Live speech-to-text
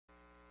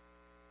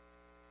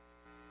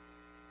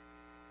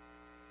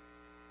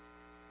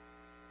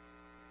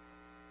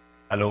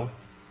Hello?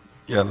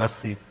 Yeah, let's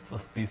see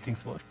if these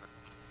things work.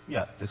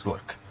 Yeah, this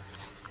work.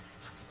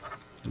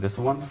 This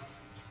one?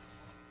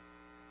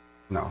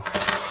 No.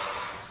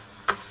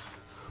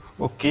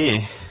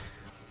 Okay.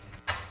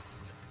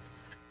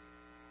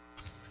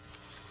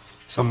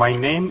 So my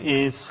name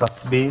is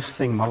Satbir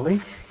Singh Malli.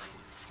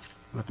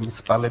 Let me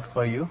spell it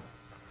for you.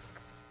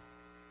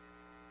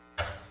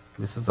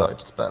 This is how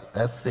it's spelled.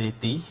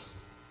 S-A-T-B-I-R.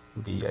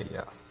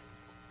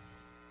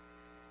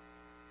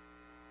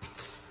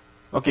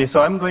 Okay,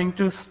 so I'm going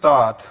to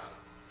start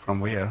from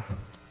where?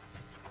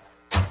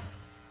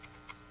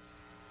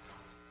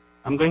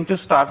 I'm going to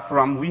start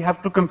from, we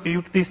have to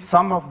compute the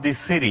sum of the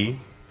series.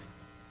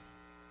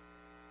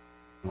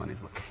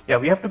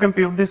 We have to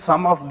compute the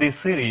sum of the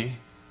series,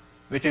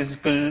 which is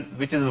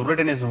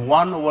written as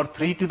 1 over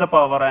 3 to the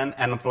power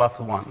n plus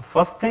 1.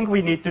 First thing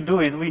we need to do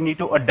is we need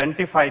to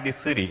identify the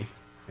series.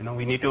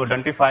 We need to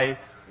identify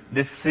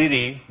this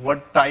series,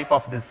 what type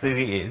of this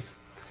series is.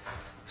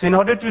 So in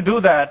order to do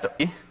that,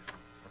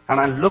 and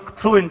I'll look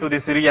through into the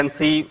series and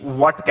see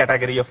what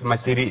category of my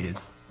series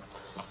is.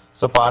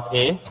 So part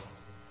A,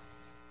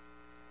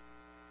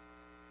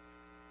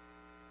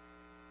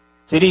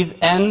 series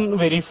n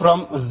vary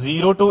from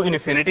 0 to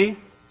infinity,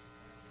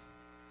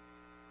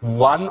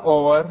 1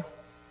 over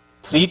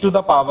 3 to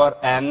the power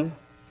n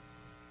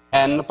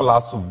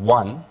plus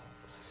 1.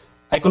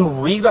 I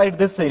can rewrite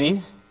this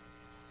series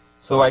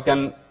so I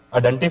can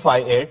identify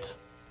it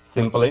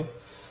simply.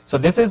 So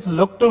this is,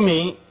 look to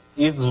me,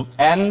 is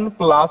n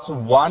plus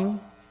 1,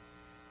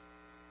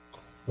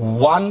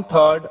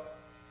 1/3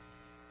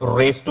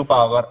 raised to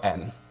power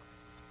n.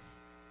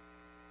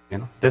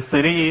 This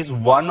series is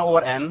 1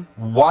 over n,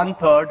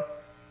 1/3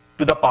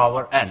 to the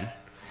power n.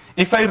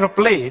 If I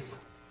replace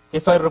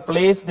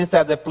this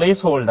as a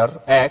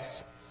placeholder,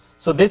 x,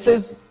 so this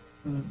is,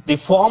 the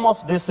form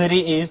of this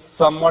series is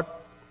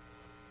somewhat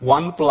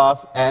 1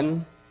 plus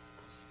n,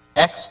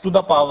 x to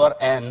the power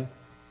n,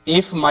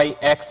 if my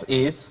x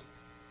is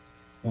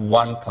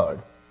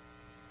 1/3.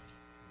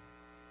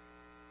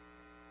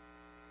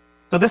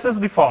 So this is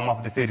the form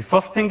of the series.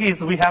 First thing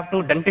is we have to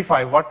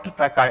identify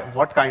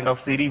what kind of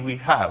series we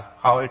have,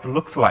 how it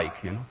looks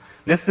like.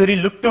 This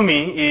series, look to me,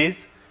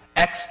 is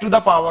x to the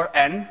power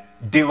n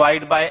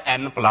divided by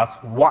n plus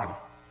 1.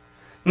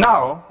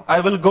 Now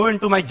I will go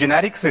into my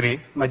generic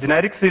series. My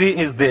generic series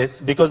is this,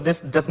 because this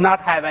does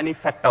not have any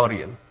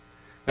factorial.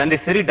 When the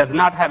series does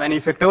not have any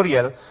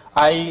factorial,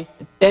 I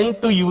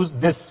tend to use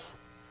this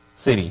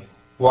series.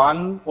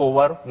 1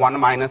 over 1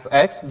 minus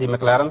x, the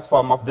Maclaurin's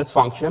form of this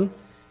function,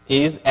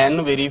 is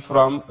n vary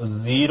from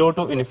 0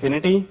 to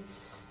infinity,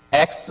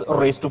 x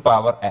raised to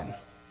power n.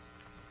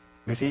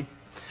 You see?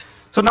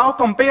 So now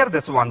compare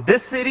this one.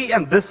 This series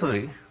and this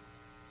series,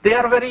 they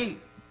are very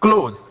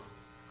close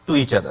to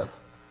each other.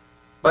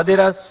 But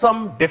there are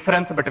some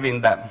difference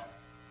between them.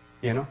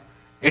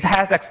 It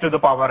has x to the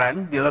power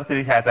n, the other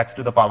series has x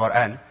to the power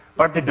n,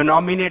 but the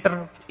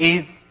denominator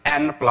is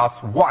n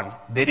plus 1.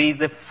 There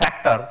is a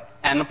factor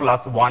n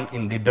plus 1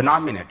 in the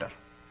denominator.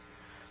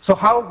 So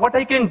what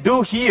I can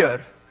do here,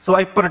 so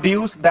I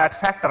produce that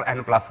factor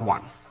n plus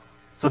 1.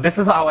 So this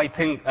is how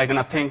I'm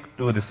gonna think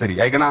to the series.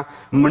 I'm gonna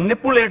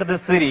manipulate the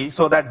series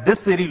so that this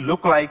series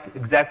look like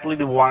exactly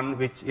the one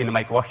which in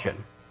my question.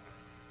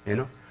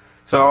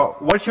 So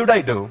what should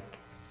I do?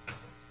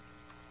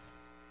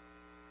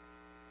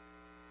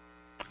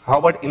 How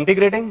about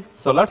integrating?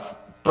 So let's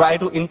try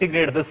to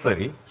integrate this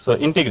series. So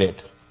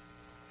integrate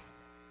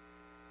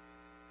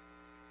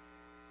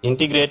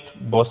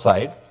both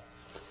sides.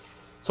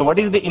 So what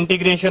is the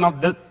integration of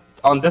this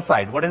on this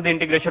side? What is the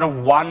integration of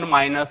 1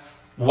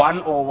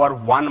 over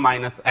 1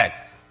 minus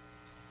x?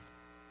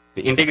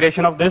 The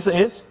integration of this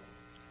is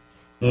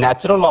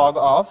natural log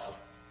of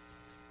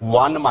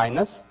 1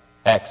 minus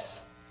x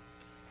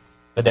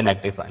with a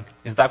negative sign.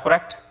 Is that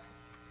correct?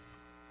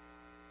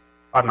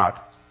 Or not?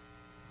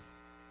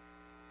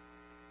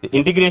 The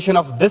integration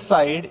of this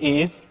side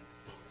is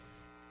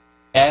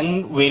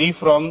n vary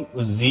from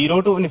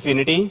 0 to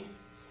infinity,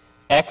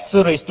 x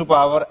raised to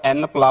power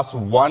n plus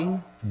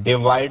 1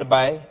 divided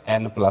by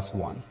n plus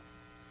 1.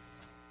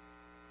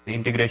 The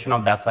integration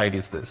of that side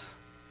is this.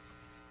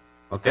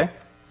 Okay?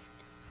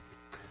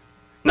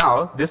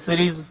 Now, this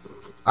series,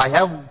 I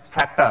have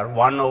factor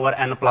 1 over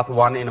n plus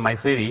 1 in my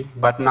series,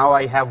 but now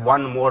I have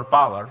one more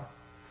power.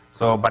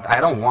 So, but I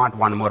don't want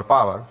one more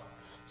power.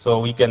 So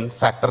we can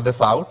factor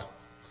this out.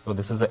 So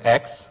this is a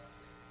x,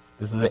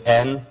 this is a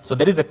n. So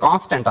there is a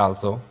constant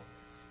also,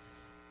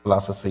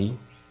 plus a c,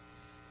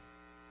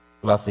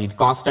 the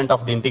constant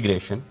of the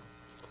integration.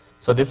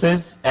 So this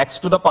is x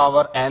to the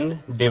power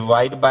n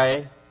divided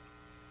by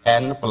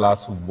n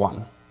plus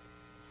 1.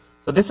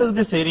 So this is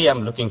the series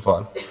I'm looking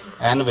for,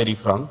 n vary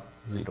from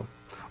 0.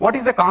 What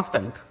is the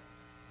constant?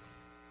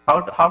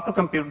 How to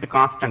compute the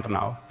constant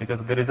now?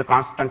 Because there is a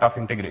constant of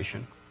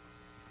integration.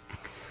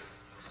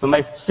 So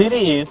my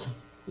series is,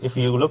 if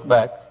you look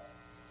back,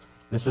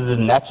 this is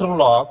the natural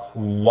log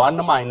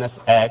 1 minus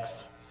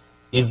x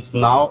is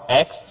now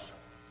x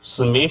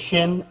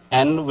summation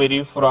n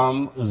vary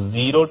from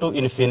 0 to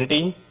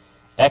infinity,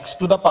 x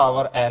to the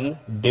power n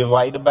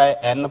divided by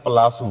n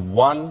plus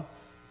 1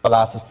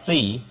 plus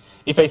c.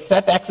 If I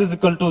set x is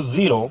equal to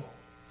 0,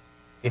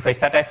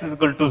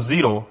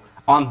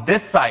 on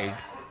this side,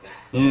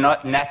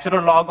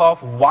 natural log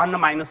of 1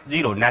 minus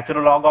 0,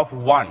 natural log of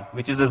 1,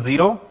 which is a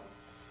 0.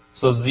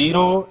 So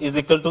 0 is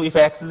equal to, if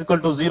x is equal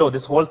to 0,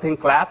 this whole thing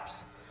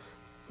collapses.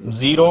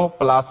 0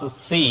 plus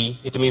c,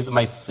 it means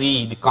my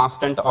c, the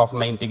constant of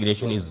my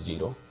integration is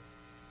 0.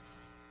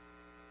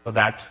 So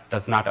that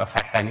does not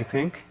affect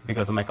anything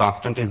because my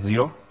constant is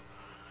 0.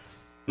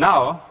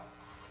 Now,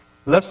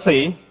 let's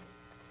say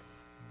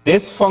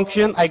this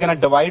function I'm going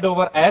to divide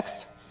over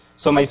x.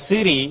 So my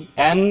series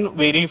n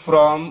vary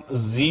from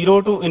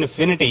 0 to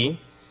infinity,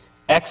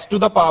 x to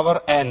the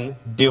power n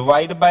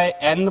divided by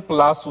n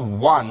plus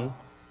 1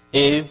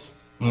 is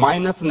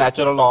minus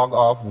natural log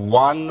of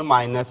 1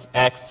 minus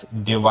x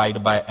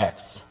divided by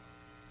x,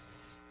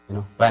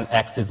 when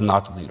x is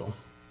not 0.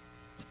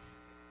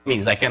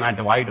 Means I cannot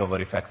divide over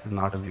if x is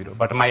not 0.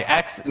 But my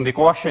x in the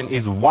quotient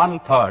is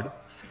 1/3.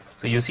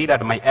 So you see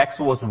that my x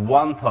was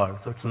 1/3,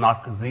 so it's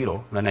not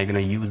 0 when I'm going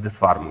to use this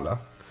formula.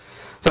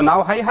 So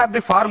now I have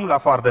the formula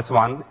for this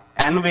one.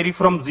 N vary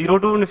from 0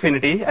 to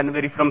infinity, n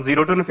vary from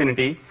 0 to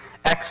infinity,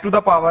 x to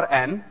the power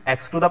n,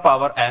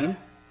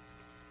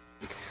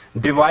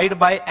 divide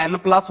by n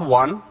plus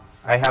 1,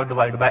 I have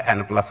divided by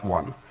n plus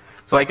 1.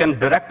 So I can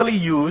directly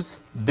use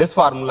this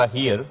formula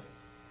here.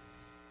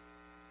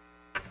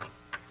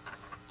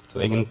 So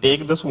I can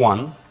take this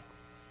one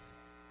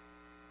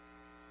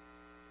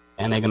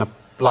and I'm going to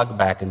plug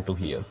back into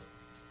here.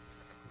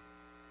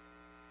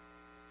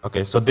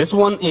 Okay, so this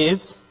one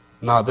is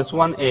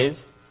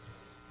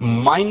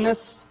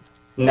minus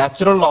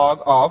natural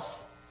log of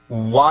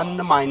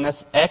 1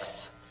 minus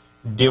x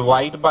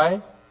divided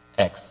by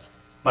x.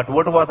 But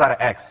what was our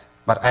x?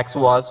 Our x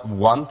was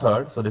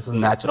 1/3, so this is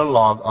natural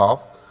log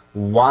of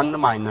 1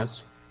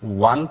 minus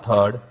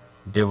 1/3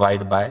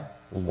 divided by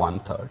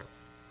 1/3.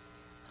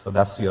 So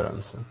that's your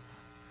answer.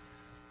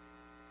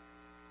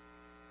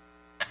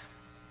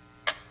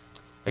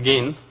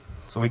 Again,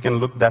 so we can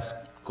look this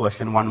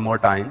question one more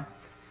time.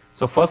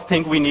 So first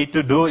thing we need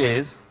to do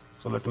is,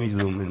 so let me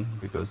zoom in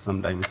because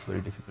sometimes it's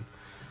very difficult.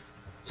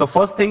 So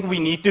first thing we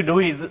need to do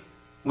is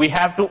we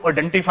have to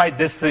identify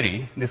this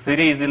series. The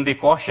series is in the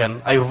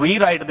quotient. I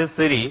rewrite this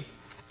series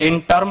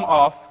in term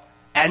of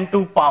n to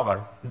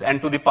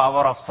the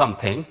power of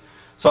something.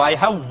 So I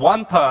have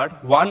 1/3,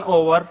 1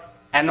 over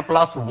n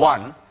plus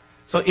 1.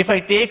 So if I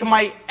take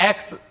my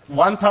x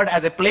 1/3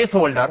 as a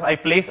placeholder, I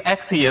place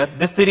x here.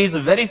 This series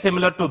is very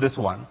similar to this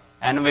one.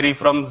 N vary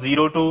from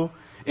 0 to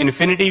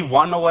infinity,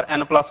 1 over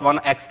n plus 1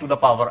 x to the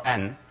power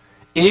n.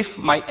 If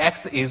my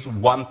x is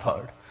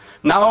 1/3.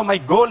 Now my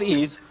goal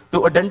is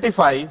to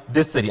identify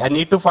this series. I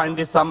need to find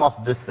the sum of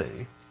this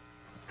series.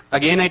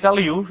 Again, I tell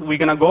you,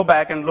 we're going to go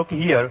back and look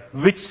here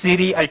which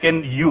series I can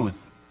use.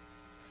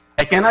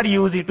 I cannot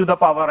use e to the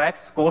power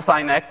x,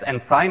 cosine x,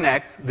 and sine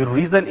x. The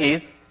reason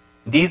is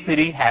this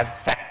series has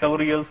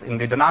factorials in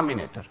the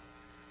denominator.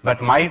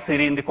 But my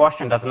series in the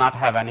quotient does not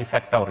have any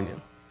factorial.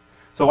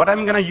 So what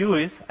I'm going to use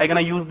is, I'm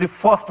going to use the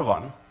first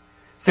one.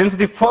 Since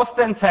the first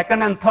and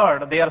second and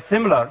third, they are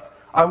similar,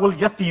 I will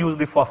just use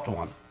the first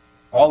one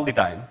all the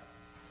time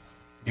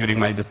during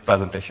this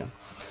presentation.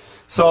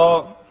 So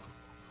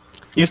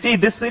you see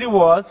this series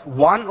was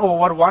 1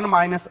 over 1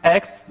 minus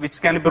x,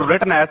 which can be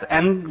written as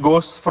n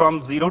goes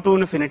from 0 to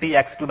infinity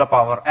x to the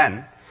power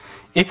n.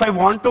 If I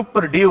want to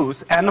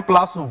produce n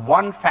plus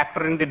 1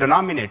 factor in the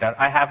denominator,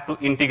 I have to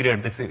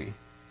integrate the series.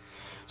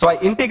 So I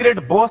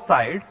integrate both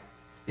sides.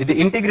 The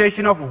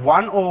integration of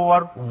 1 over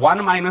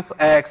 1 minus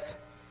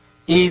x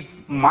is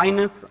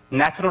minus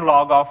natural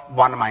log of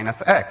 1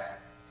 minus x.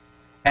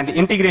 And the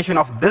integration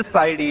of this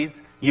side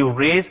is you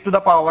raise to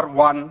the power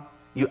 1,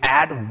 you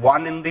add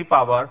 1 in the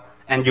power,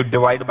 and you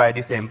divide by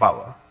the same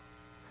power.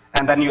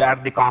 And then you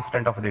add the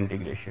constant of the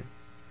integration.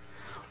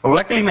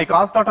 Luckily, my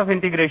constant of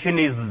integration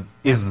is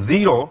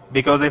 0,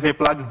 because if I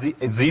plug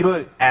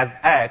 0 as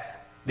x,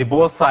 the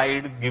both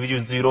side gives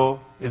you 0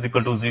 is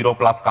equal to 0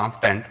 plus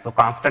constant. So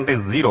constant is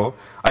 0.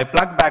 I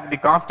plug back the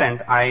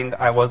constant and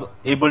I was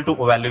able to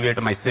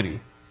evaluate my series.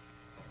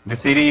 The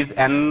series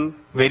n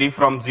vary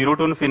from 0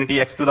 to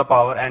infinity x to the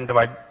power n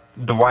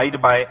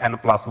divide by n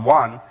plus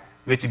 1,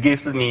 which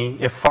gives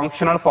me a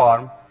functional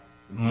form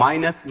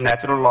minus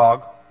natural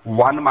log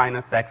 1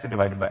 minus x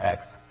divided by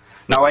x.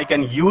 Now I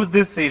can use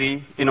this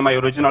series in my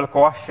original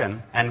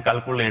quotient and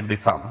calculate the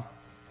sum.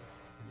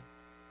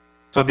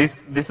 So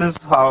this is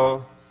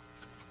how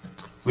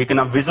we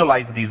can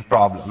visualize these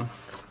problems.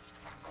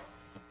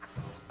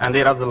 And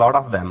there are a lot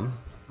of them,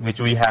 which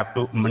we have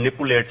to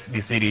manipulate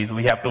the series.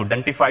 We have to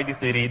identify the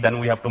series, then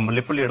we have to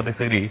manipulate the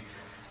series,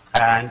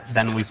 and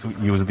then we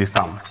use the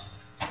sum.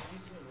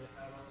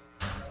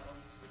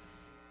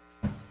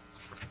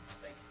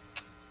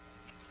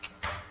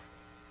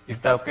 Is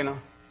that okay now?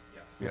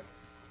 Yeah.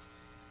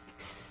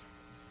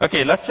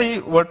 Okay, let's see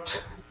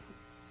what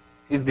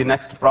is the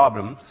next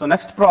problem. So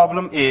next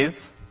problem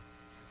is,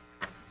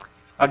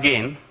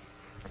 again,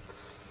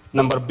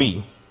 number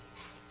B.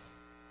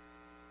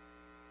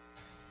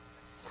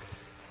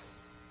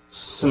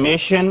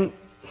 summation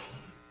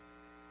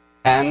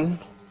n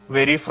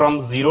vary from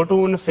 0 to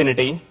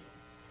infinity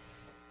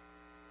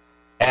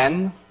n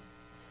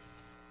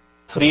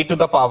 3 to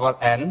the power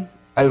n.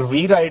 I'll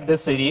rewrite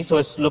this series so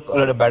it's look a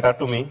little better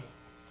to me,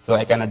 so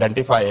I can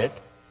identify it.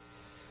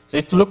 So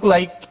it look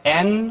like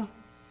n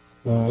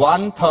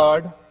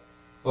 1/3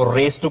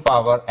 raised to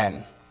power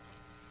n.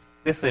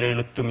 This series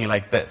look to me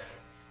like this.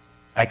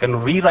 I can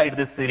rewrite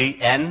this series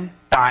n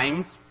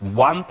times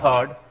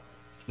 1/3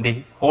 the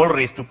whole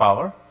raised to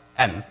power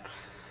n.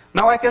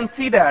 Now I can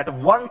see that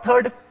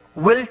 1/3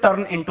 will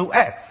turn into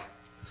x.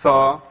 So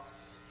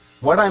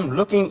what I'm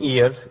looking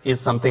here is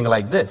something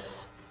like this.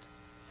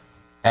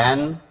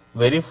 N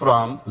vary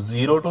from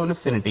 0 to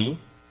infinity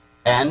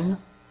n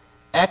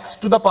x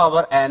to the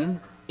power n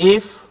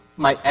if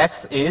my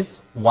x is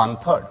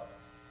 1/3.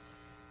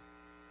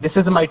 This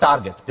is my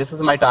target. This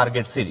is my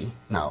target series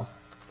now.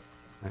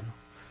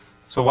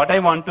 So what I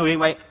want to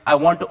do, I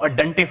want to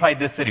identify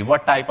this series,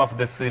 what type of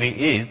this series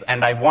is,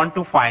 and I want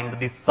to find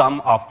the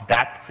sum of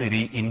that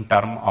series in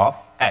terms of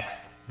x.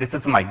 This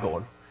is my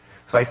goal.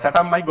 So I set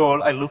up my goal,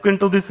 I look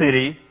into the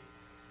series,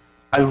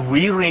 I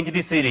rearrange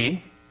the series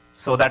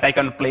so that I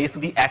can place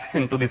the x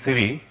into the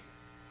series,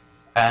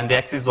 and the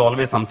x is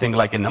always something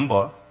like a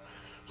number.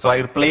 So I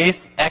replace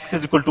x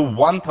is equal to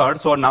 1/3,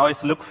 so now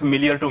it's look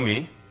familiar to me.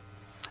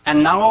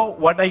 And now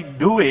what I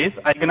do is,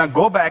 I'm gonna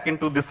go back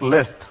into this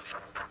list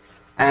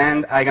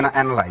and I'm gonna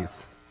analyze.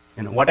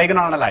 What I'm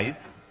gonna analyze,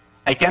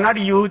 I cannot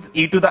use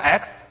e to the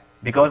x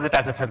because it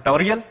has a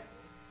factorial.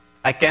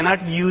 I cannot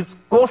use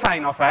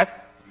cosine of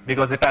x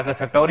because it has a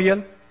factorial.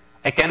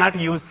 I cannot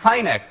use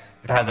sine x,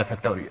 it has a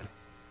factorial.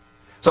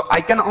 So I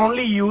can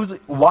only use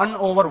 1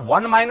 over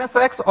 1 minus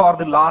x or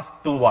the last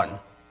two 1.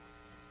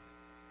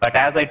 But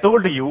as I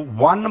told you,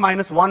 1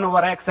 minus 1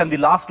 over x and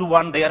the last two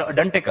 1, they are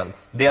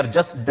identicals. They are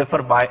just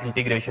differ by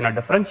integration or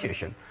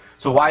differentiation.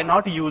 So why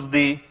not use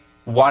the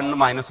 1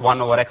 minus 1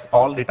 over x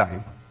all the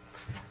time?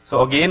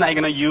 So again, I'm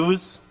gonna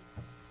use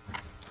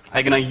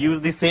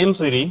the same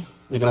series.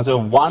 We're gonna say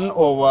 1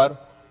 over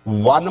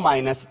 1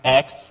 minus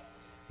x.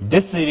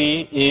 This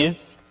series is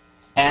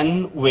n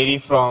vary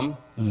from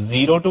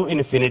 0 to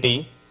infinity,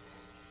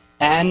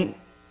 and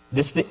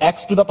this is the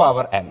x to the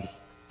power n.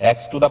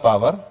 X to the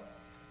power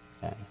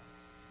n.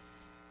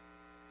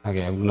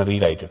 Okay, I'm gonna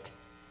rewrite it.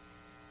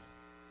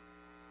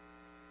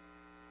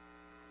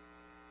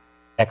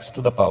 X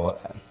to the power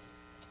n.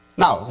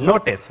 Now,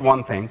 notice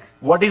one thing.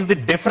 What is the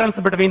difference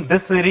between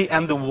this series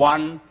and the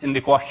one in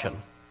the question?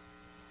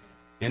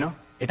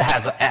 It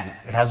has an n.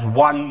 It has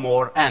one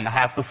more n. I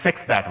have to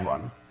fix that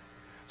one.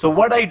 So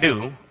what I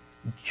do,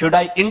 should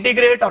I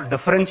integrate or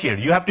differentiate?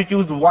 You have to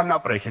choose one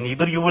operation.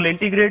 Either you will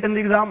integrate in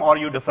the exam or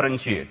you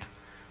differentiate.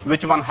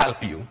 Which one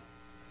help you?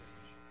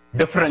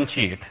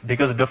 Differentiate,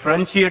 because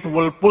differentiate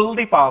will pull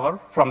the power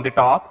from the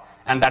top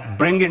and that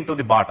bring into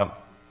the bottom.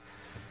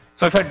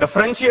 So if I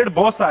differentiate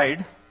both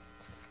sides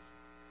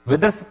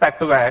with respect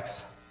to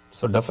x,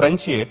 so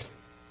differentiate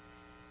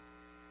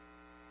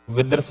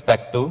with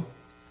respect to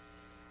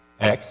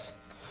x,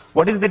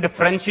 what is the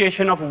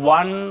differentiation of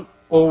 1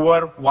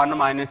 over 1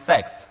 minus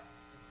x?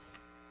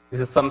 This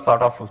is some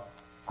sort of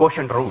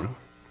quotient rule.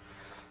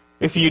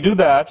 If you do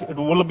that, it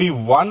will be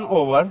 1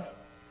 over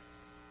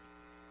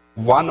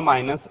 1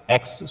 minus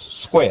x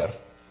square.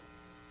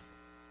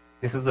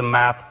 This is the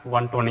math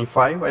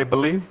 125, I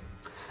believe.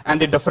 And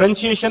the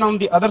differentiation on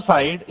the other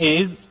side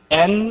is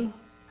n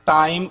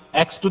times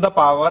x to the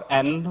power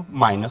n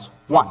minus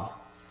 1.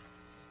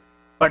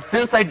 But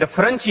since I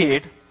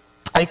differentiate,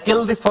 I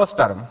kill the first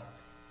term.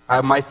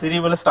 My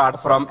series will start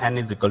from n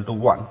is equal to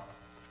 1.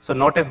 So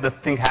notice this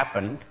thing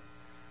happened.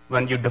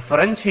 When you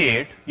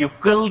differentiate, you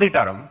kill the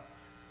term.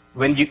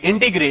 When you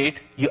integrate,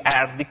 you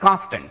add the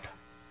constant.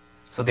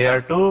 So there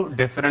are two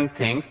different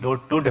things,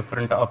 two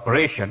different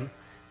operations.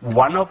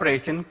 One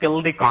operation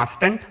kill the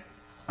constant,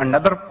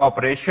 another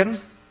operation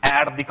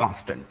add the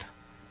constant,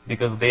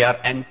 because they are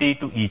anti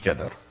to each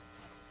other.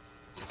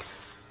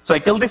 So I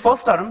kill the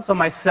first term, so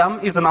my sum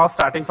is now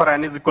starting for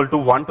n is equal to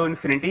 1 to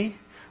infinity.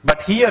 But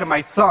here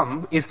my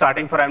sum is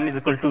starting for n is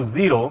equal to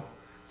 0.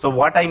 So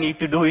what I need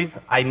to do is,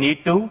 I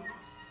need to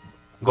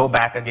go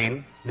back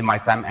again, my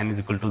sum n is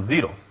equal to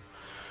 0.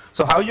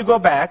 So how you go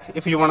back,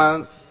 if you want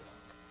to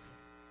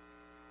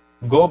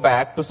go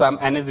back to sum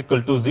n is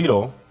equal to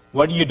 0,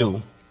 what do you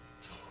do?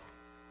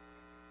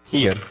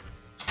 Here.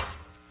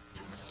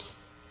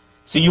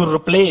 So you're going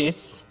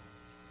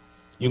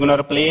to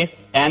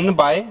replace n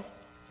by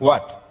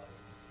what?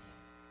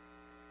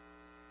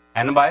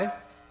 N by,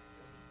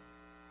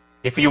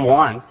 if you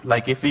want,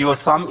 like if your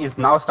sum is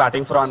now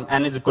starting from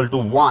n is equal to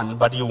 1,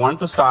 but you want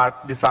to start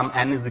the sum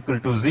n is equal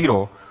to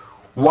 0,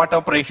 what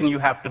operation you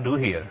have to do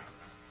here?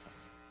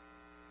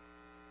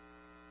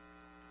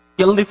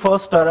 Kill the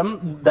first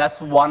term,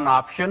 that's one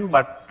option,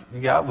 but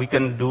yeah, we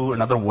can do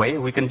another way.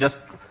 We can just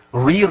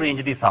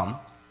rearrange the sum.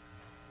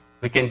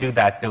 We can do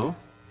that too.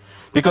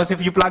 Because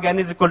if you plug n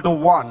is equal to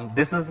 1,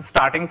 this is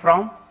starting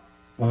from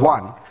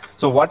 1.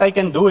 So what I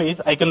can do is,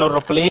 I can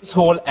replace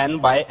whole n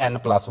by n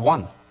plus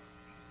 1.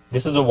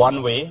 This is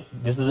one way.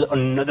 This is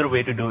another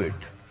way to do it.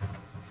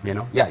 You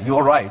know, yeah,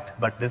 you're right,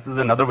 but this is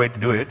another way to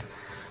do it.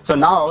 So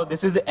now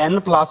this is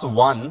n plus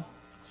 1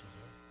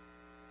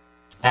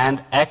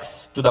 and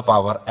x to the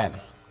power n.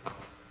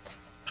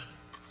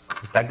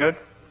 Is that good?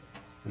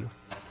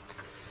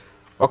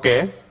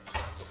 Okay.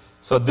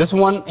 So this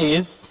one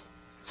is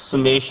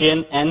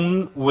summation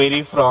n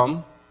vary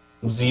from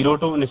 0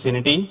 to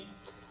infinity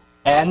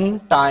n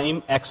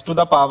time x to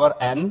the power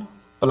n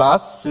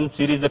plus, since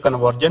series is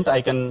convergent,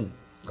 I can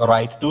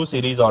write two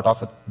series out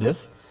of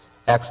this,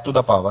 x to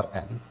the power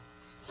n.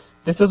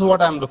 This is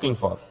what I'm looking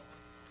for.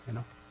 You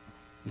know,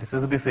 this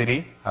is the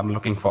series I'm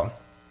looking for,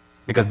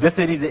 because this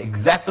series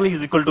exactly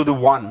is equal to the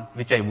one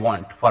which I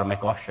want for my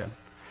question.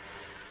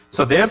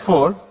 So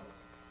therefore,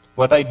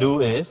 what I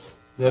do is,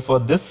 therefore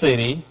this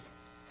series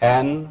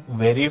n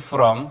vary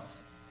from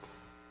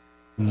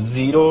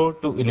 0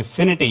 to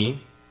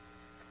infinity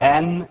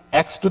n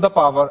x to the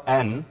power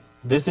n,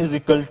 this is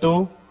equal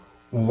to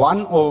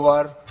 1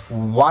 over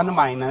 1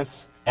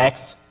 minus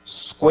x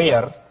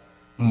square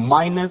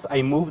minus,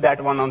 I move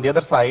that one on the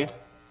other side,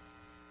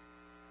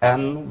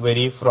 n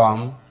vary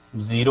from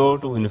 0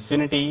 to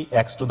infinity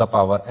x to the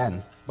power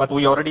n. But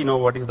we already know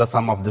what is the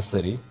sum of this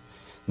series.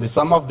 The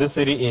sum of this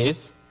series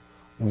is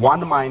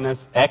 1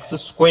 minus x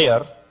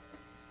square.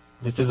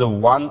 This is a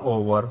 1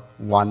 over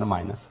 1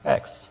 minus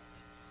x.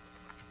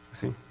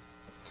 See?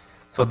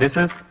 So this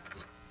is,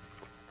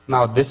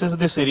 now this is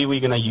the series we're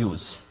going to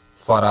use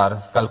for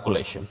our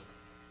calculation.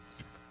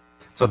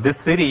 So this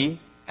series,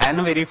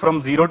 n vary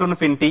from 0 to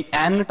infinity,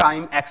 n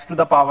time x to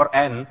the power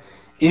n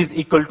is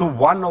equal to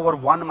 1 over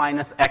 1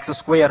 minus x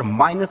square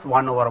minus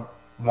 1 over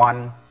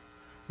 1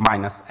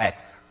 minus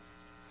x.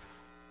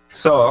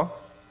 So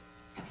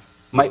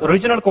my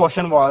original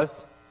question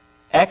was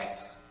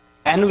x,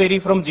 n vary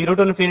from 0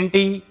 to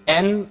infinity,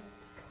 n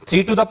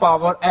 3 to the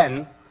power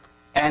n,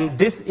 and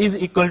this is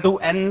equal to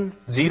n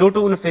 0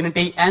 to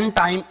infinity, n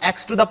time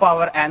x to the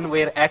power n,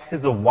 where x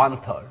is a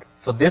 1/3.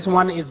 So this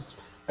one is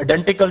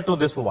identical to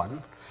this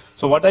one.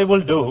 So what I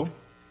will do,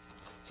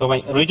 so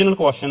my original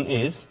question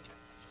is,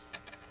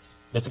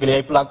 basically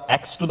I plug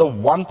x to the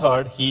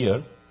 1/3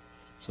 here.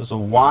 So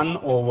 1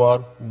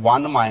 over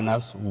 1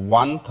 minus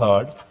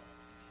 1/3,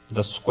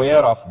 the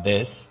square of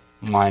this,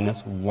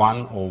 minus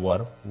 1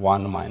 over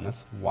 1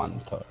 minus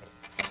 1/3.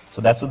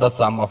 So that's the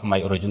sum of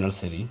my original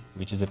series,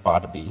 which is a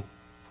part B.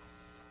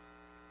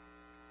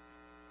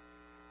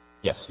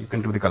 Yes, you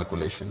can do the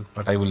calculation,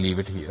 but I will leave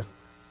it here.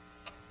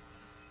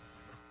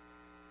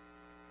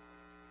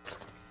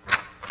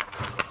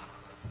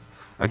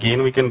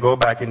 Again, we can go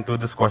back into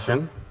this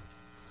question.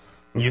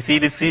 You see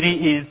the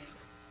series is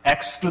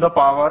x to the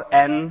power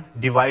n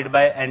divided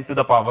by n to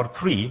the power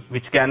 3,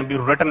 which can be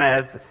written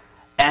as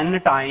n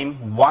time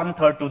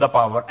 1/3 to the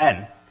power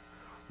n.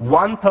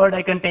 1/3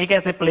 I can take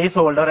as a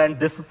placeholder, and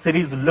this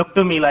series look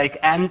to me like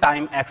n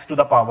time x to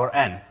the power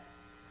n.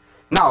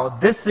 Now,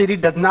 this series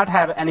does not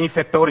have any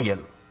factorial.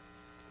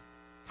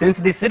 Since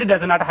this series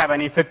does not have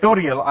any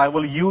factorial, I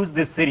will use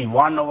this series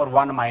 1 over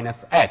 1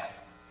 minus x.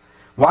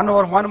 1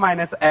 over 1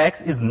 minus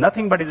x is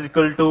nothing but is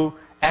equal to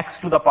x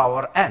to the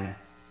power n.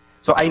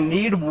 So I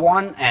need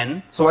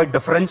 1n, so I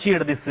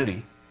differentiate this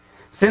series.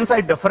 Since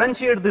I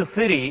differentiate this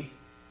series,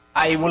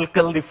 I will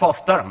kill the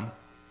first term.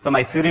 So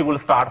my series will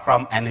start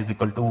from n is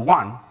equal to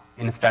 1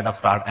 instead of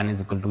start n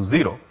is equal to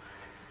 0.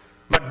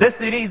 But this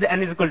series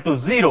n is equal to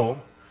 0.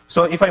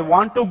 So if I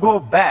want to go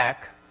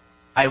back,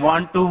 I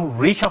want to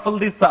reshuffle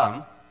the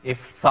sum. If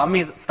sum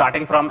is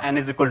starting from n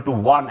is equal to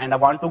 1 and I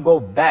want to go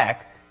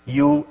back,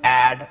 you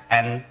add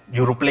n,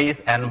 you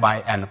replace n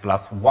by n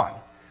plus 1.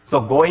 So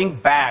going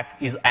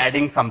back is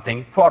adding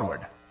something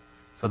forward.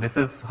 So this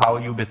is how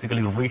you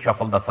basically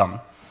reshuffle the sum.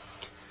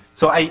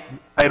 So I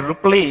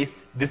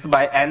replace this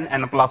by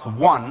n plus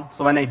 1.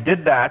 So when I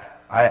did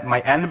that, my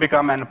n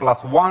become n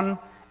plus 1,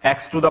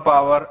 x to the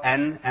power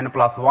n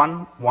plus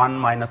 1, 1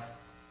 minus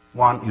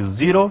 1 is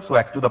 0, so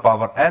x to the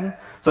power n.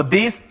 So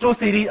these two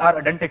series are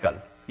identical.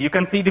 You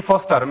can see the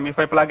first term. If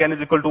I plug n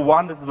is equal to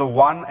 1, this is a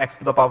 1 x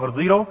to the power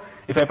 0.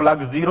 If I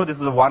plug 0, this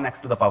is a 1 x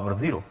to the power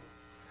 0.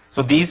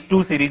 So these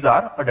two series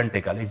are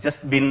identical. It's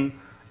just been,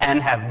 n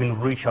has been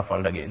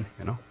reshuffled again,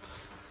 you know.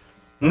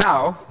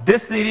 Now,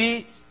 this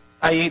series,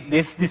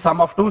 this is the sum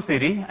of two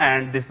series,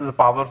 and this is a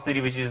power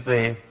series which is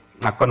a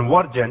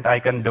convergent. I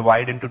can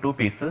divide into two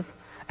pieces.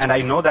 And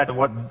I know that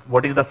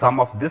what is the sum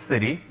of this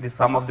series. The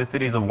sum of this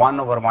series is 1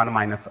 over 1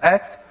 minus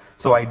x.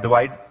 So I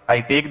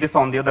take this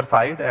on the other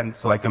side, and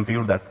so I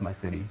compute that's my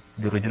series,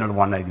 the original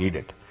one I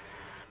needed.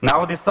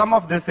 Now the sum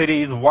of this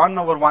series is 1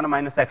 over 1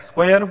 minus x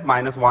square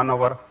minus 1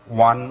 over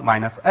 1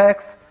 minus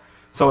x.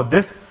 So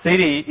this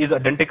series is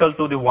identical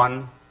to the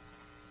one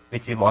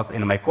which was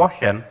in my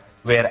question,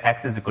 where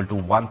x is equal to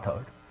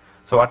 1/3.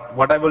 So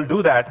what I will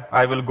do that,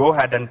 I will go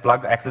ahead and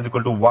plug x is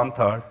equal to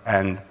 1/3,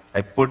 and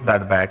I put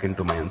that back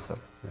into my answer,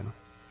 you know,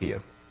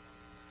 here.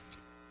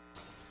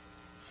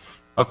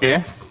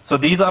 Okay, so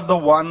these are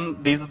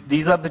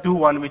the two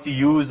one which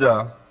use,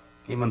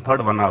 even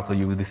third one also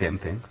use the same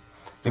thing.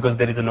 because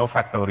there is no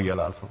factorial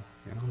also.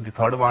 The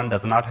third one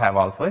does not have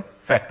also a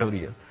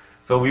factorial.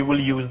 So we will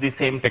use the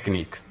same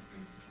technique.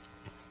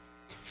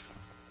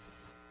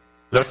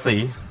 Let's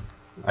see.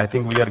 I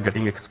think we are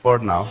getting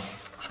expert now.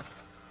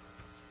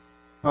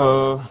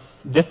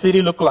 This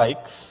series look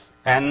like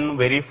n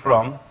vary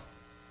from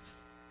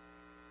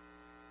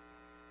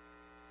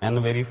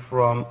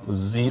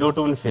 0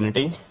 to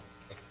infinity,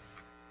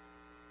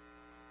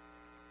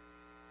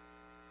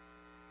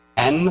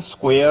 n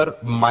square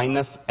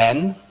minus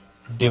n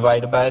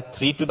divided by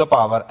 3 to the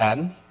power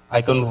n.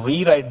 I can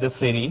rewrite this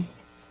series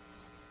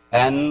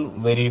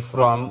n vary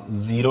from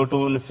 0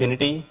 to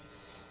infinity,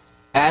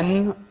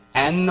 n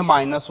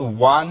minus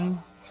 1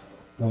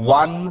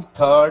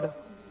 1/3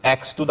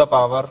 x to the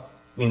power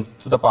means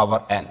to the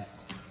power n.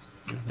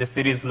 This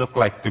series look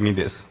like to me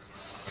this.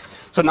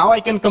 So now I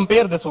can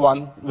compare this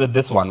one with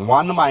this one,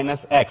 1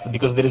 minus x,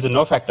 because there is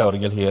no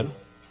factorial here.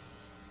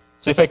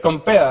 So if I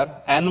compare,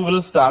 n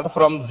will start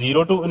from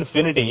 0 to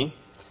infinity,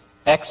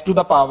 x to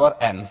the power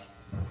n.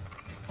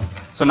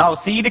 So now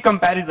see the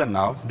comparison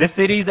now. This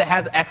series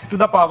has x to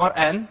the power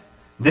n.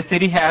 This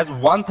series has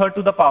 1/3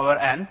 to the power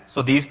n.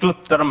 So these two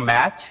terms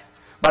match.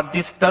 But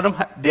this term,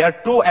 there are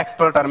two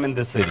extra terms in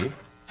this series,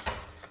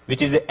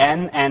 which is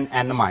n and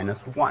n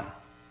minus 1.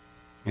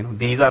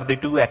 These are the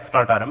two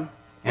extra terms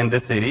in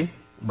this series,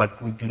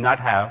 but we do not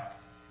have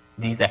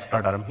these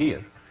extra terms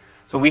here.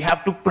 So we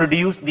have to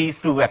produce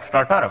these two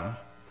extra terms.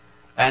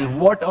 And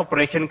what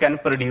operation can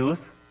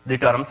produce the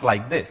terms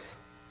like this?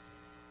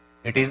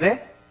 It is a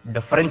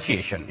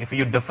differentiation. If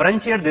you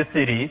differentiate this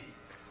series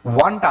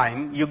one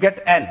time, you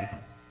get n.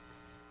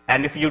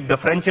 And if you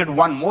differentiate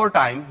one more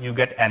time, you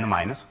get n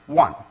minus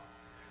 1.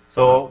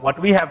 So what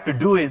we have to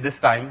do is this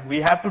time,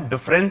 we have to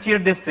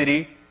differentiate this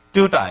series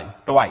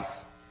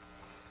twice.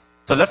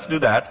 So let's do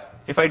that.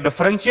 If I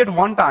differentiate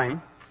one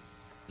time,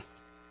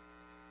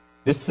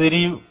 this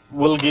series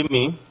will give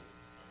me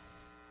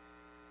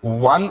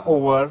 1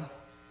 over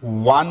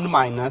 1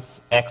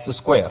 minus x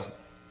square.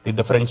 The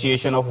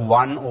differentiation of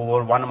 1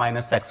 over 1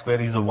 minus x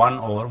square is 1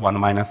 over 1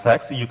 minus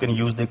x. You can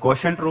use the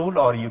quotient rule,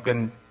 or you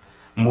can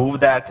move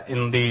that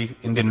in the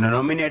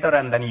denominator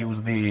and then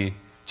use the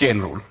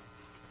chain rule.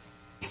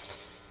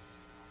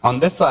 On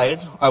this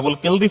side, I will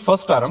kill the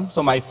first term.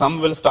 So my sum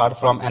will start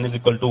from n is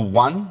equal to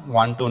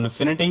 1 to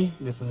infinity.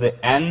 This is a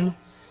n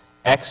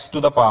x to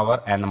the power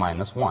n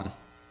minus 1.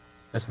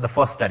 This is the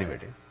first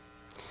derivative.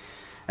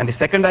 And the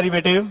second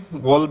derivative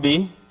will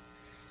be,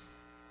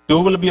 2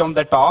 will be on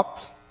the top,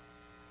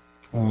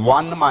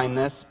 1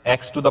 minus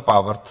x to the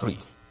power 3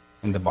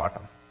 in the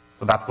bottom.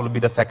 So that will be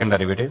the second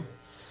derivative.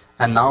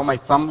 And now my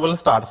sum will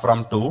start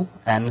from 2,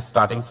 n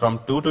starting from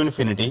 2 to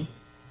infinity.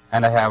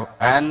 And I have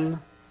n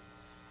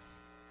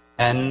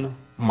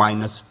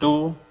minus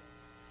 2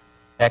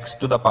 x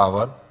to the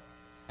power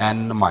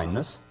n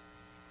minus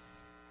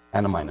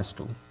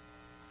 2.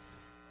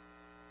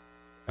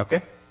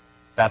 Okay?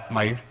 That's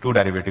my two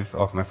derivatives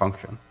of my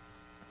function.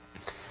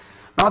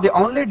 Now the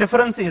only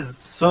difference is,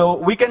 so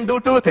we can do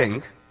two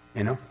things,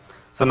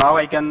 So now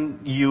I can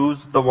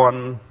use the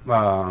one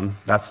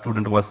that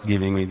student was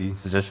giving me the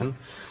suggestion.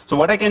 So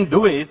what I can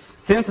do is,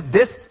 since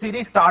this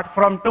series starts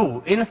from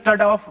 2,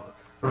 instead of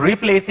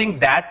replacing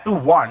that to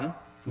 1,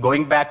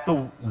 going back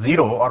to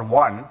 0 or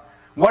 1,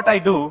 what I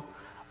do,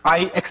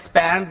 I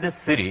expand this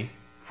series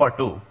for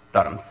 2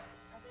 terms.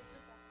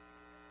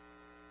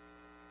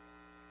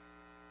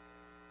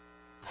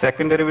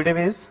 Second derivative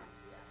is?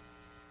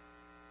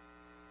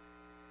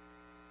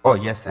 Oh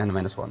yes, n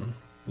minus 1.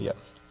 Yeah,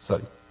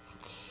 sorry.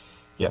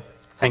 Yeah,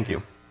 thank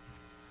you.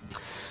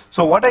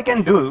 So what I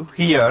can do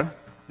here,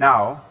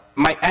 now,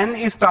 my n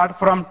is start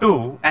from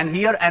 2, and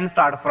here n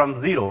start from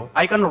 0.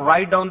 I can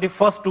write down the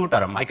first two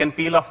term. I can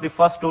peel off the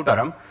first two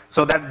term,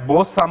 so that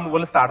both sum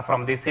will start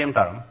from the same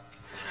term.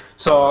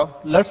 So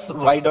let's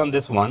write down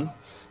this one.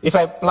 If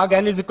I plug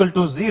n is equal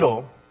to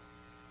 0,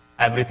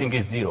 everything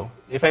is 0.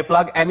 If I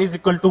plug n is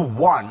equal to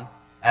 1,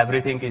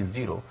 everything is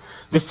 0.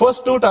 The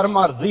first two terms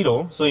are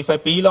 0, so if I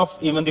peel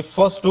off even the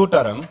first two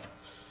terms,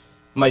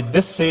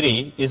 this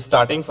series is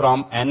starting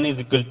from n is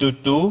equal to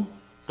 2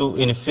 to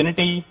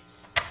infinity,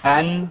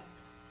 n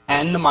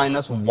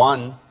minus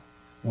 1,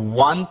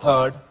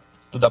 1/3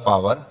 to the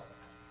power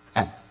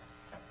n.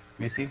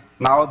 You see?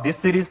 Now this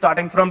series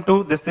starting from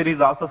 2, this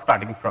series also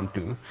starting from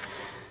 2.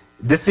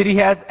 This series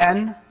has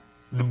n,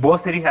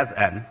 both series has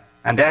n.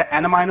 And there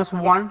n minus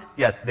 1,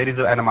 yes, there is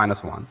a n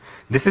minus 1.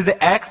 This is a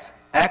x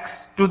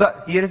to the,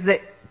 here is a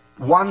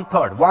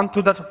 1/3, 1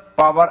 to the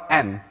power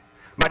n.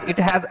 But it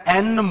has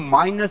n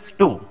minus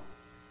 2.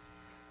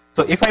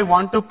 So if I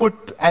want to put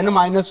n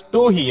minus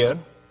 2 here,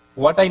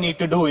 what I need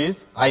to do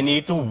is, I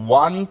need to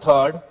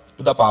 1/3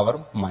 to the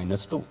power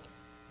minus 2.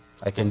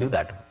 I can do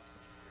that.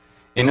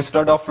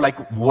 Instead of like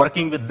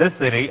working with this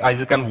series, I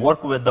can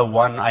work with the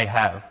one I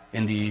have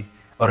in the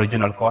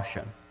original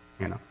question.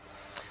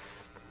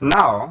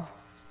 Now,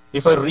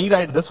 if I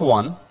rewrite this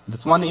one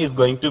is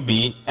going to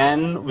be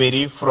n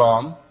vary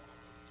from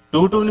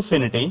 2 to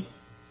infinity,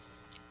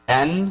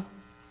 n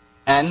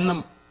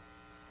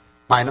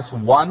minus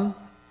 1,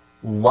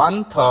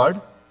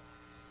 1/3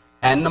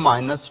 n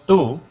minus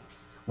 2,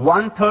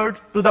 1/3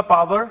 to the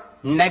power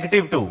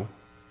negative 2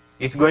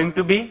 is going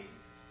to be,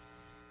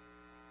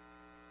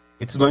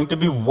 it's going to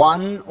be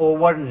 1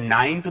 over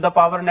 9 to the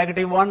power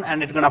negative 1,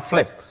 and it's going to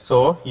flip.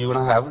 So you're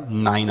going to have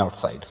 9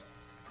 outside.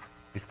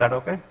 Is that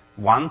okay?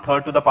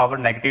 1/3 to the power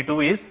negative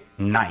 2 is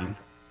 9,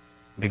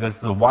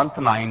 because the 1th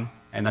 9,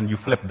 and then you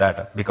flip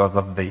that because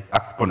of the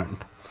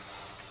exponent.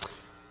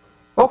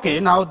 Okay,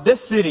 now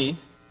this series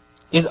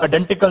is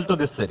identical to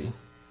this series.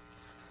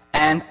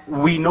 And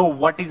we know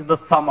what is the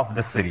sum of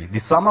this series. The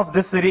sum of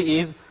this series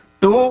is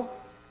 2.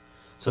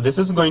 So this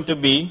is going to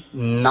be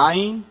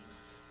 9,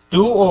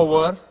 2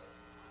 over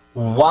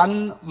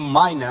 1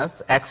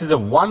 minus x is a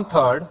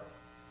 1/3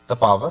 the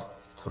power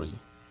 3.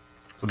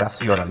 So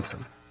that's your answer.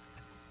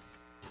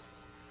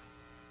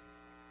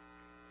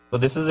 So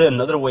this is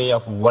another way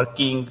of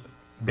working,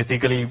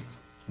 basically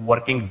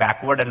working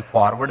backward and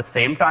forward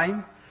same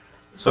time.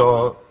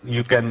 So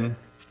you can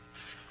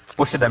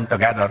push them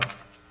together,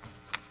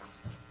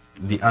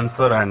 the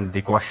answer and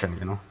the question,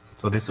 you know.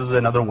 So this is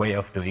another way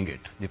of doing it,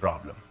 the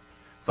problem.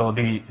 So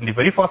in the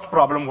very first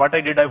problem, what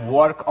I did, I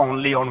work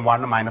only on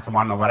 1 minus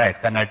 1 over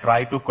x, and I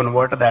try to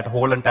convert that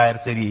whole entire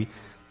series,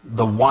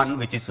 the one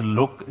which is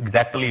look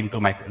exactly into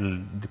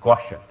the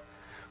question.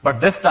 But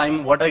this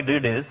time, what I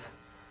did is,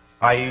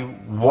 I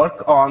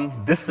work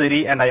on this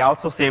series, and I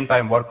also same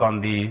time work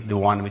on the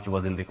one which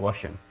was in the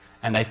question.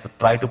 And I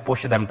try to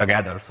push them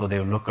together so they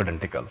look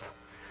identical.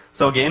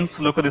 So again,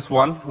 so look at this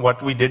one.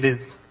 What we did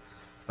is,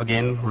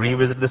 again,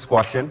 revisit this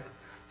question.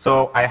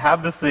 So I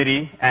have this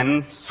series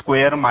n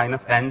square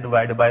minus n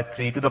divided by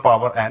 3 to the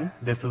power n.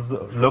 This is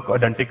look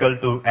identical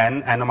to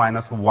n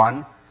minus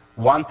 1,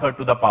 1/3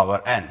 to the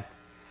power n.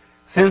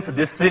 Since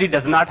this series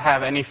does not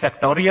have any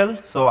factorial,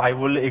 so I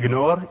will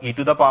ignore e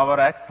to the power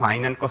x,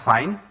 sine and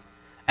cosine.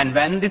 And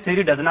when the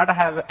series does not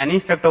have any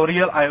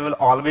factorial, I will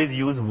always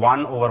use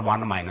 1 over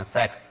 1 minus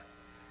x,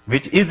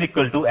 which is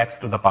equal to x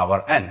to the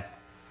power n.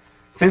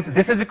 Since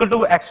this is equal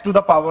to x to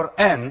the power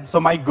n, so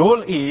my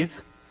goal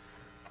is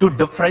to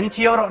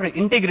differentiate or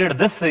integrate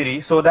this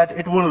series so that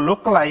it will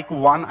look like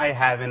one I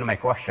have in my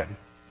question.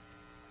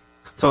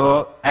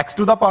 So x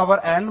to the power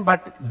n,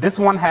 but this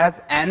one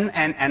has n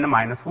and n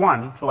minus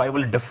 1, so I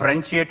will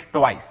differentiate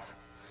twice.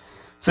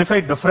 So if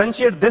I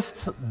differentiate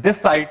this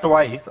side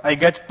twice, I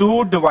get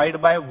 2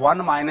 divided by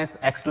 1 minus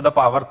x to the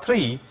power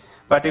 3.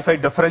 But if I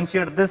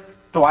differentiate this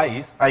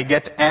twice, I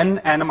get n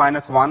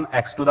minus 1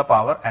 x to the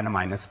power n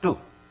minus 2.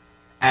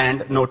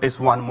 And notice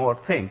one more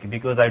thing,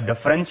 because I'm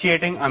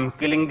differentiating, I'm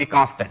killing the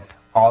constant.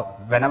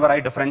 Whenever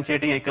I'm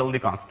differentiating, I kill the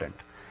constant.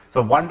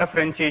 So one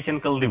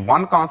differentiation kills the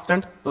one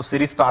constant, so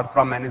series start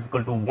from n is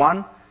equal to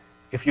 1.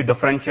 If you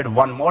differentiate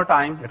one more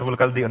time, it will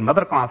kill the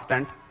another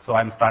constant, so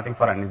I'm starting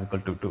for n is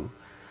equal to 2.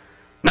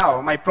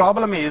 Now, my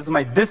problem is,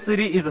 this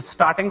series is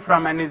starting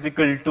from n is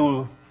equal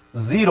to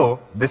 0,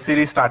 this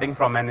series starting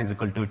from n is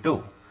equal to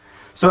 2.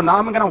 So now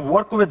I'm going to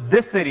work with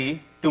this series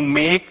to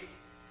make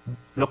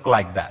look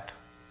like that.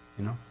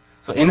 You know?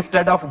 So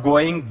instead of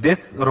going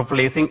this,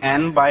 replacing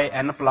n by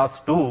n plus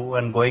 2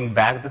 and going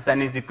back this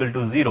n is equal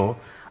to 0,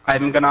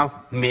 I'm going to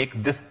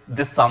make this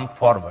sum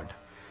forward.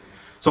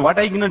 So what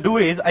I'm going to do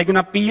is, I'm going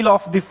to peel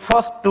off the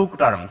first two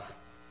terms.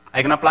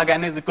 I'm going to plug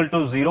n is equal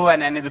to 0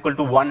 and n is equal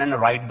to 1 and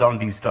write down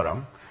these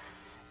terms.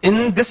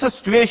 In this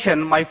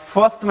situation,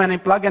 when I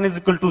plug n is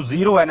equal to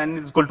 0 and n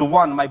is equal to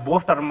 1, my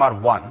both terms are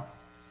 1.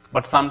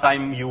 But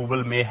sometime you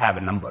may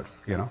have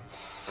numbers, you know.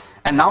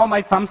 And now my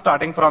sum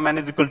starting from n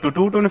is equal to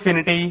 2 to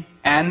infinity,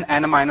 n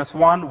minus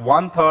 1,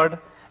 1/3,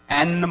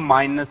 n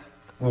minus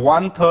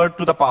 1/3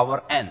 to the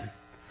power n.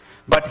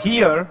 But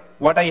here,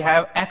 what I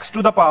have, x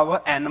to the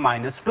power n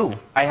minus 2.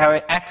 I have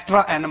an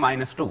extra n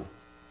minus 2.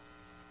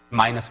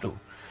 Minus 2.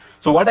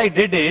 So what I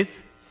did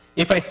is,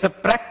 if I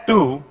subtract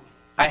 2,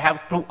 I have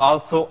to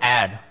also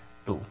add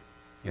 2.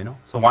 You know,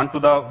 so 1/3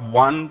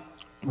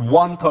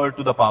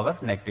 to the power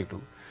negative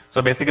 2.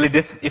 So basically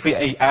this, if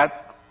I add,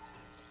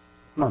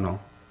 no,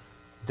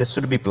 this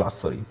should be plus,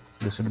 sorry.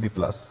 This should be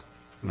plus.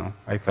 No,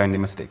 I find the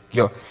mistake.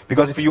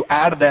 Because if you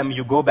add them,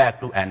 you go back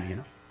to n, you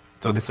know.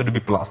 So this should be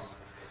plus.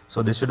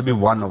 So this should be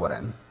 1 over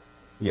n.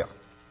 Yeah.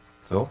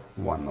 So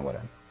 1 over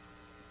n.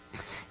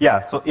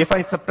 Yeah, so if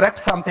I subtract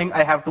something,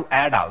 I have to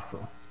add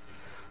also.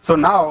 So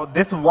now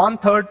this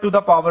 1/3 to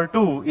the power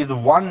 2 is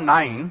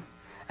 1/9,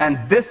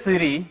 and this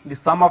series, the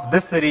sum of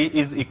this series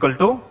is equal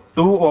to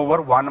 2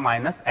 over 1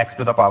 minus x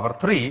to the power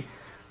 3,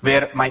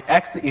 where my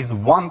x is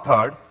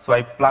 1/3, so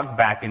I plug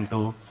back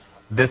into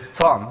this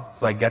sum,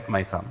 so I get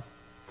my sum.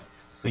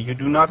 So you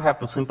do not have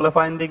to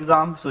simplify in the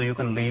exam, so you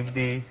can leave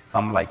the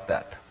sum like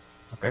that.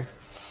 Okay?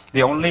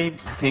 The only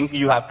thing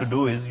you have to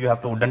do is you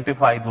have to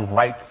identify the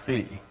right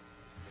series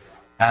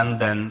and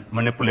then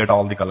manipulate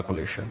all the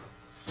calculation.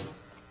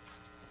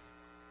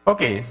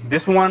 Okay,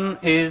 this one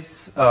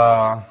is,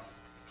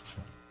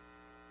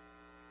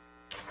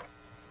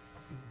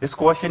 this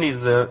question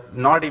is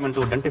not even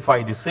to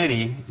identify the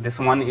series. This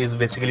one is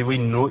basically we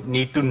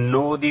need to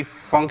know the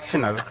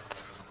functional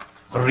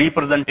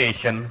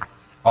representation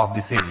of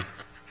the series.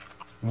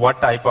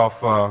 what type of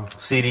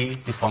series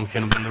the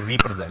function will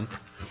represent.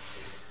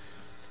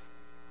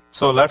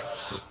 So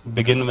let's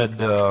begin with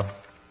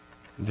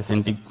this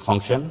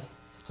function.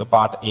 So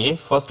part A,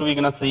 first we're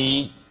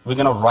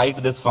gonna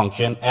write this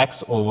function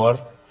x over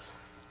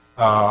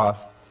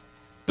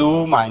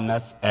 2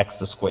 minus x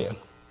squared.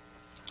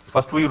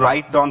 First we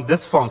write down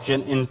this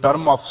function in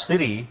term of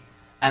series,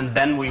 and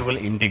then we will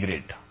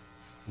integrate.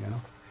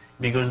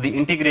 Because the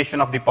integration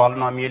of the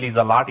polynomial is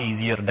a lot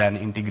easier than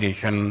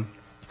integration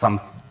some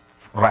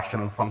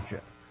rational function.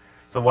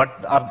 So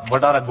what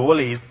our goal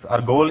is?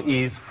 Our goal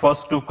is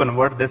first to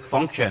convert this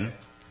function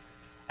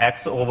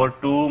x over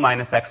 2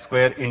 minus x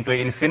squared into an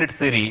infinite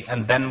series,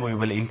 and then we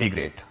will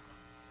integrate.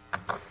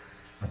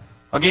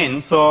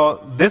 Again,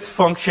 so this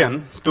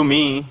function to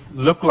me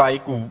look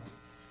like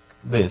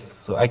this.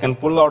 So I can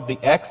pull out the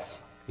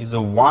x is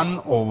a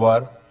 1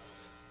 over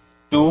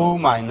 2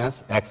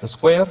 minus x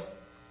squared,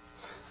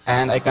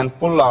 and I can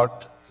pull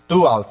out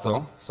 2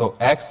 also. So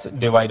x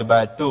divided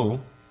by 2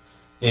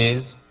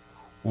 is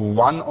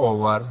 1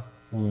 over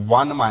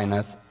 1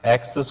 minus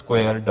x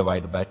squared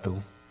divided by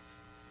 2.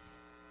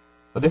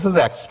 So this is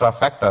the extra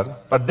factor,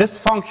 but this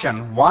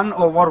function 1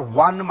 over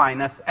 1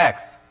 minus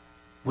x,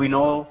 we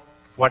know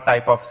what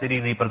type of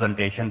series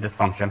representation this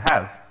function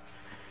has.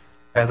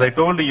 As I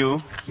told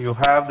you, you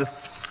have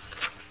this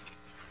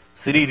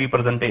series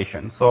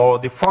representation. So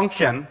the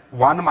function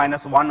 1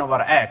 minus 1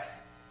 over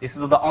x, this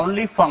is the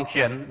only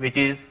function which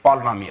is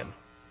polynomial.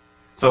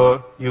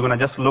 So you're going to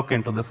just look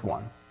into this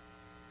one.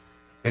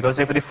 Because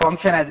if the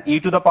function has e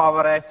to the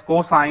power x,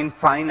 cosine,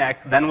 sine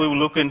x, then we will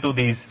look into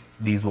these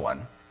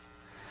one.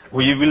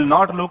 We will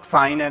not look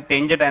sine and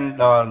tangent and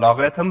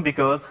logarithm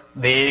because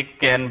they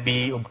can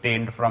be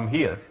obtained from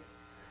here.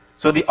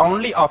 So the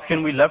only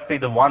option we left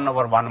is the 1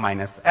 over 1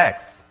 minus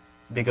x,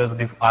 because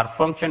our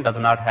function does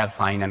not have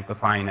sine and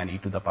cosine and e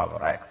to the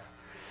power x.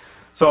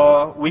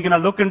 So we're going to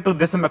look into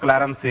this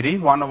Maclaurin series,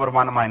 1 over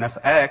 1 minus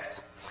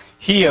x.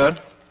 Here,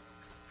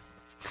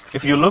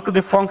 if you look at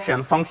the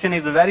function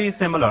is very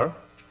similar.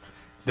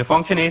 The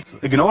function is,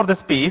 ignore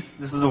this piece,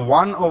 this is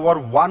 1 over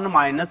 1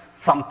 minus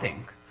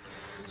something.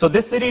 So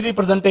this series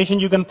representation,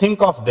 you can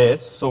think of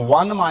this. So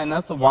 1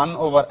 minus 1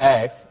 over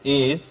x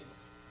is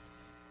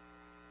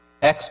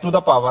x to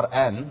the power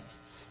n.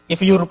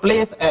 If you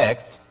replace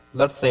x,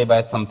 let's say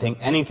by something,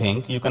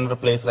 anything, you can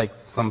replace like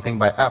something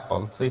by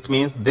apple. So it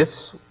means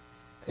this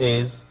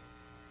is,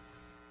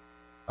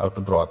 how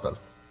to draw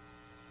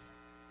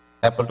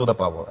apple to the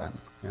power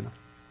n.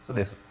 So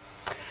this.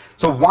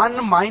 So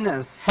 1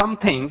 minus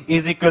something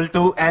is equal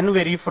to n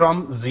vary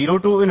from 0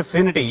 to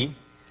infinity,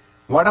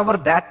 whatever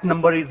that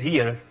number is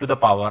here, to the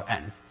power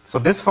n. So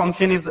this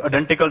function is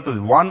identical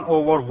to 1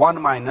 over 1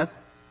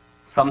 minus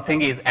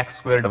something is x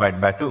squared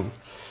divided by 2.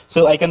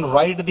 So I can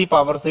write the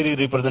power series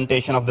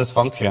representation of this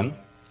function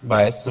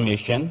by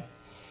summation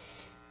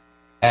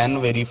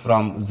n vary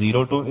from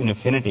 0 to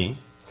infinity.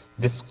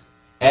 This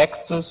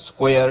x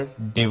squared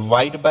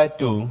divided by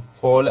 2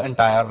 whole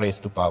entire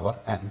raised to power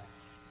n.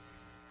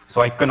 So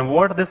I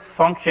convert this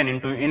function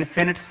into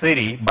infinite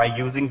series by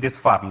using this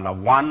formula.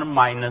 1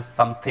 minus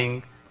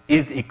something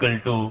is equal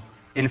to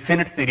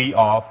infinite series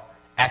of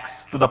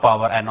x to the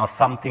power n, or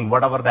something,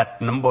 whatever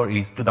that number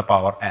is, to the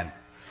power n.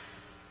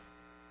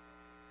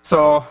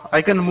 So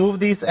I can move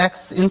these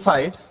x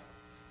inside.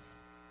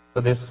 So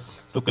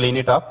this, to clean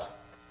it up,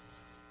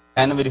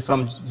 n vary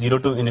from 0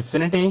 to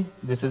infinity.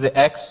 This is a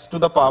x to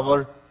the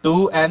power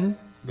 2n,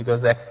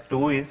 because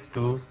x2 is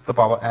to the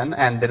power n,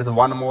 and there is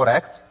one more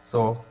x.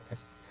 So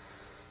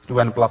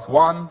 2n plus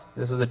 1,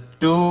 this is a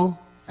 2,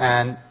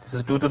 and this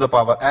is 2 to the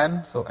power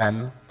n, so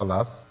n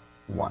plus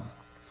 1.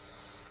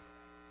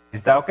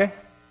 Is that okay?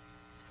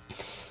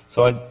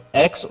 So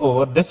x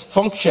over this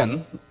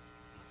function,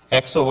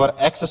 x over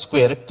x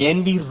squared,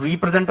 can be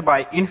represented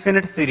by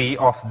infinite series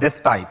of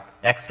this type,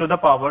 x to the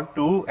power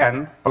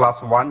 2n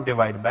plus 1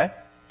 divided by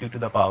 2 to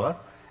the power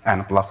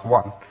n plus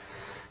 1.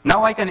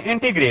 Now I can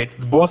integrate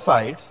both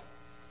sides.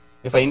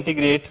 If I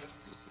integrate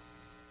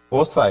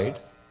both sides,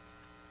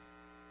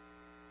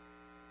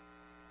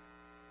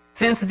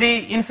 since the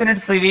infinite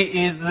series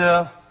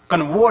is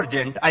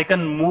convergent, I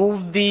can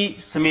move the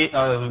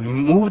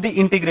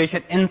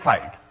integration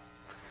inside.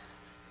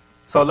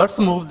 So let's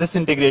move this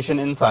integration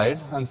inside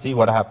and see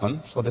what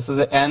happens. So this is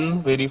a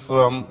n vary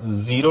from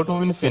 0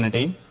 to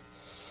infinity,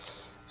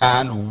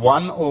 and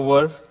 1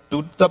 over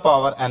 2 to the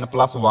power n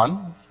plus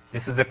 1.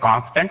 This is a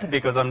constant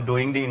because I'm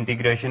doing the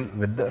integration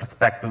with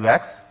respect to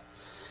x.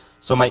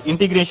 So my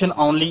integration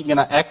only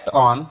gonna act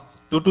on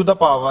 2 to the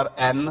power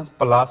n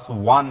plus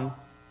 1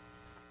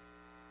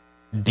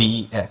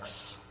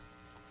 dx.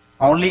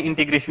 Only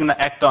integration gonna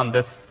act on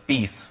this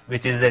piece,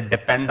 which is a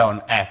depend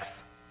on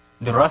x.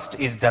 The rest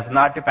does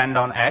not depend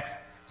on x,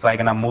 so I'm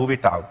gonna move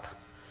it out.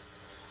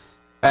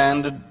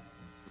 And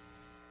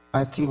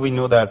I think we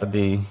know that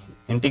the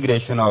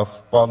integration of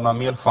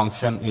polynomial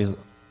function is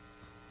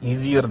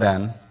easier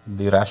than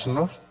the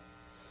rational.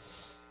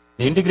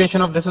 The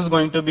integration of this is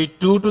going to be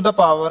 2 to the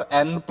power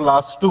n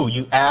plus 2.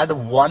 You add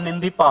 1 in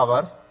the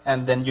power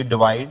and then you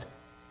divide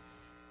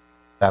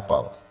that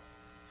power.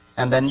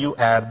 and then you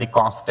add the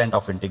constant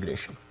of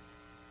integration.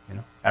 You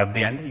know, at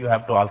the end, you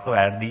have to also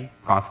add the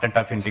constant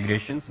of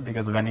integrations,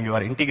 because when you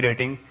are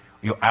integrating,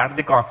 you add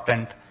the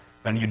constant.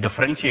 When you're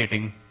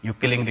differentiating, you're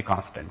killing the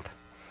constant.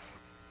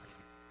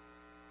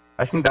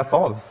 I think that's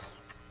all.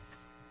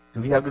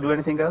 Do we have to do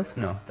anything else?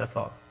 No, that's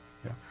all.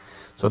 Yeah.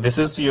 So this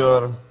is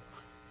your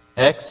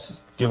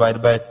x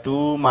divided by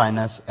 2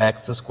 minus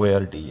x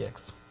squared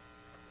dx.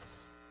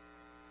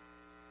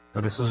 So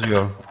this is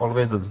your,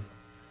 always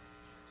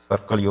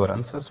circle your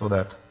answer so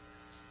that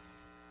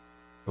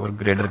your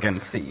grader can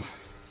see.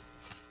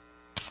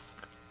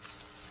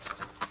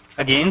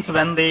 Again, so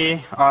when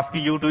they ask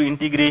you to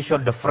integrate or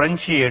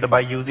differentiate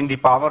by using the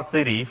power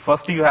series,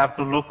 first you have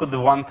to look at the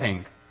one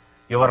thing.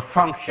 Your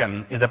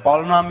function is a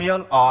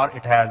polynomial or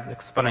it has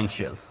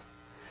exponentials.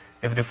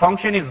 If the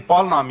function is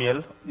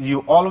polynomial, you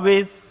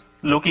always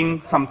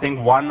looking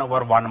something 1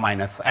 over 1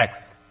 minus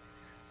x.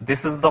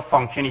 This is the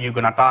function you're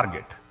going to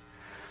target.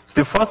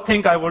 So the first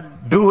thing I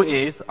would do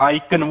is I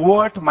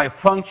convert my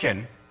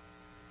function.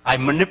 I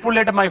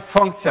manipulate my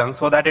function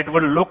so that it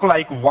will look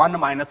like 1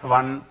 minus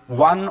 1,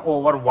 1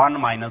 over 1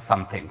 minus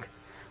something.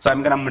 So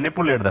I'm going to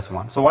manipulate this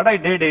one. So what I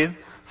did is,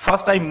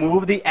 first I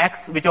move the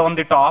x which is on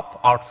the top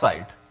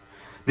outside.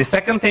 The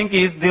second thing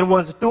is, there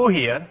was 2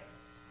 here.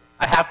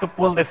 I have to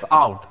pull this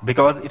out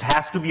because it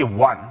has to be a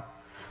 1.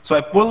 So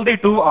I pull the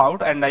 2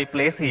 out and I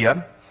place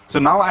here. So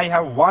now I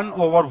have 1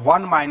 over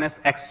 1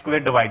 minus x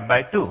squared divided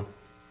by 2.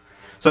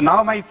 So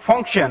now my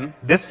function,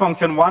 this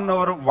function 1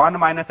 over 1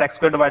 minus x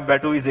squared divided by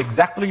 2 is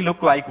exactly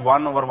look like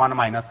 1 over 1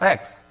 minus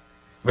x,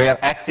 where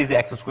x is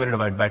x squared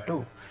divided by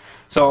 2.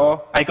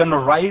 So I can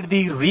write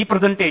the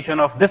representation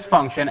of this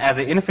function as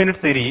an infinite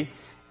series.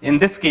 In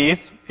this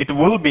case, it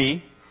will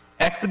be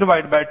x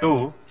divided by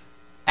 2,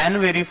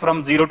 n vary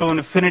from 0 to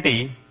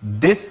infinity,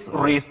 this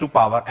raised to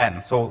power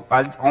n. So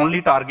I'll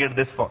only target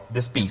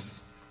this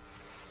piece.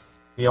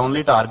 We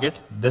only target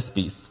this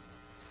piece.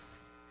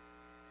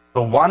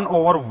 So 1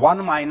 over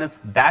 1 minus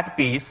that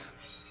piece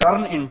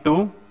turn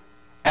into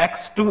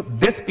x to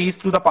this piece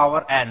to the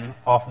power n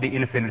of the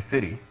infinite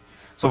series.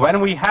 So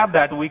when we have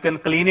that, we can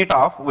clean it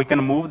off. We can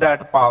move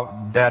that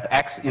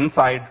x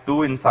inside,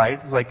 2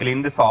 inside. So I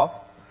clean this off.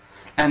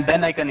 And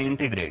then I can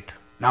integrate.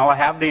 Now I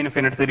have the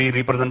infinite series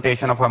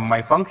representation of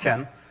my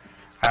function.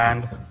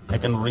 And I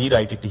can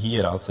rewrite it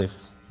here also. If,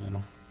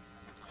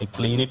 I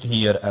clean it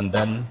here and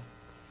then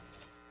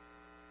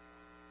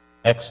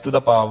x to the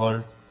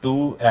power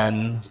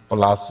 2n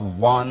plus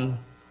 1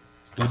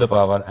 to the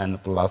power n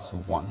plus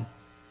 1.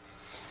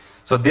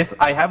 So this,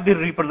 I have the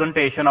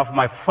representation of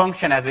my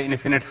function as an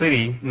infinite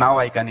series. Now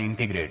I can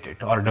integrate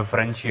it or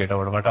differentiate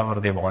or whatever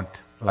they want,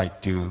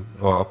 like to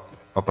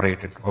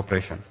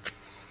operation.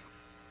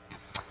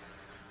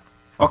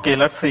 Okay,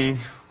 let's see.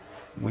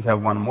 We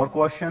have one more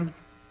question.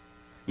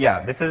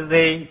 Yeah, this is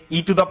a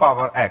e to the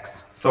power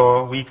x.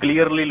 So we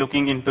clearly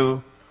looking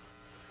into,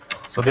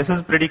 so this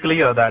is pretty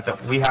clear that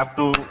we have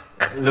to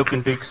look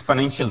into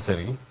exponential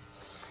series.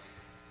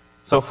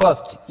 So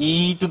first,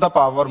 e to the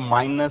power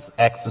minus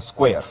x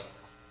square.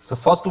 So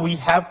first we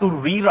have to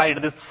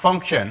rewrite this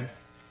function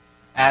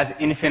as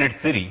infinite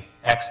series,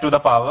 x to the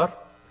power,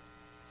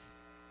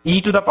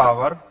 e to the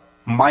power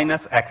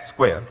minus x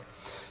square.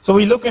 So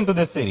we look into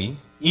this series.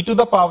 E to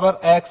the power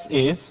x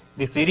is,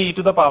 the series e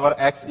to the power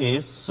x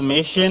is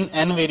summation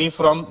n vary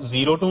from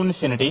 0 to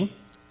infinity.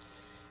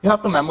 You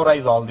have to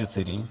memorize all this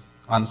series,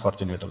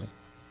 unfortunately.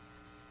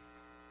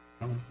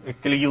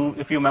 Actually,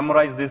 if you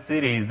memorize this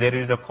series, there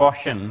is a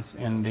caution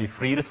in the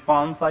free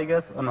response, I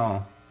guess, or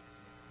no?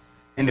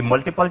 In the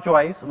multiple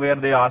choice, where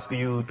they ask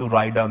you to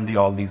write down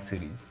all these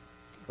series.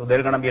 So there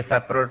is going to be a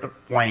separate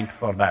point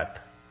for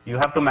that. You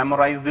have to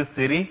memorize this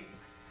series,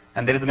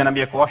 and there is going to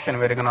be a question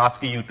where they're going to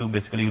ask you to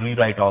basically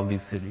rewrite all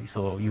these series.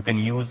 So you can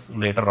use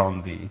later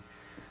on the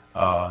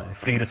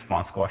free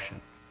response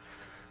question.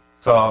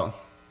 So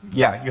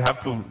yeah, you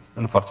have to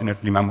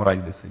unfortunately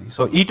memorize this series.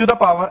 So e to the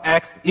power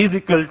x is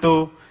equal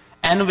to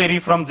n vary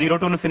from 0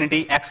 to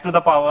infinity, x to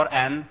the power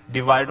n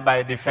divided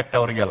by the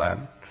factorial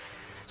n.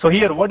 So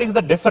here, what is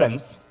the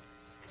difference?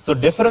 So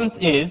difference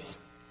is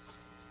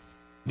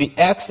the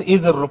x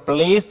is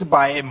replaced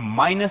by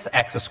minus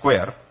x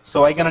square.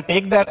 So I'm going to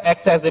take that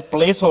x as a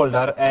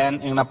placeholder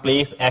and I'm going to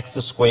place x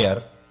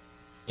square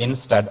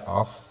instead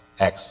of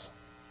x.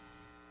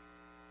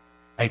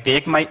 I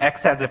take my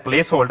x as a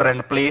placeholder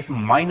and place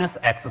minus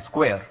x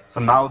square. So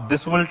now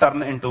this will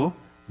turn into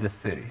this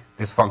series.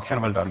 This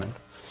function will turn into.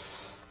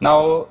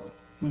 Now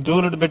do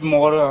a little bit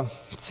more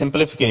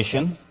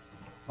simplification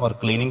or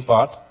cleaning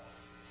part.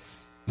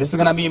 This is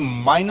going to be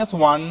minus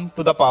 1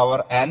 to the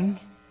power n,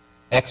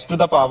 x to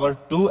the power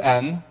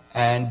 2n,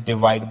 and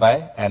divide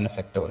by n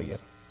factorial.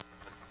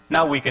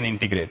 Now we can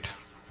integrate.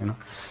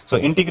 So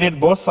integrate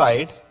both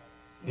sides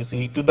is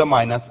e to the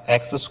minus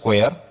x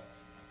square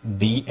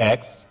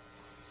dx.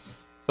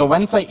 So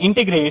once I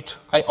integrate,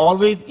 I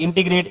always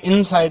integrate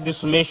inside the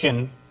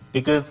summation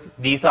because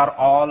these are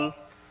all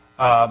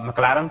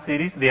Maclaurin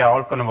series. They are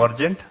all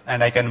convergent,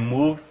 and I can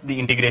move the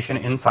integration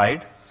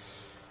inside.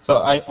 So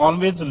I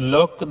always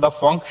look the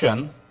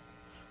function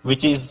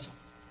which is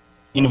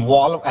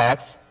involve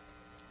x,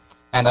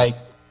 and I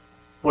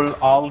pull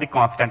all the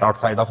constant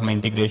outside of my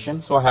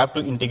integration, so I have to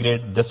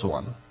integrate this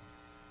one.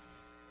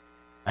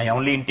 I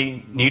only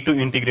need to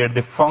integrate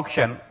the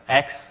function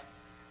x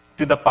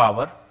to the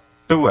power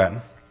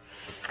 2n.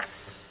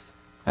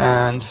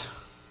 And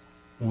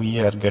we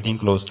are getting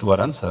close to our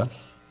answer.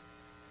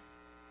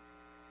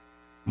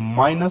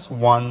 Minus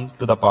 1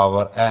 to the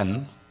power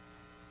n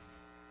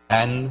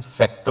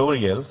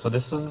factorial. So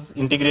this is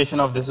integration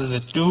of this is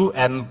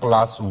 2n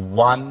plus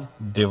 1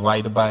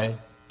 divided by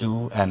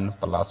 2n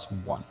plus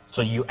 1.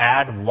 So you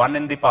add 1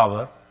 in the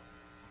power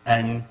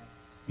and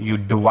you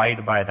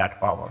divide by that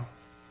power.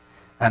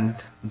 And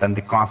then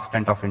the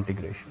constant of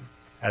integration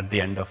at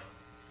the end of,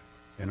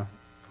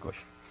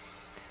 question.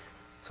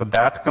 So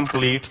that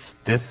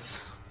completes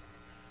this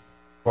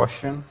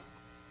question.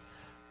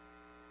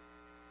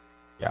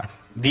 Yeah,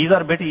 these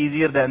are a bit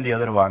easier than the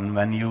other one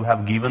when you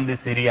have given the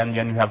series and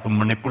then you have to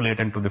manipulate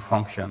into the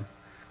function.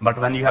 But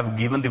when you have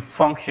given the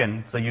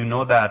function, so you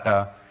know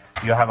that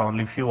you have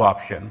only few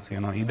options.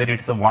 Either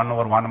it's a 1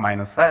 over 1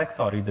 minus x,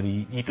 or either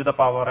e to the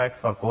power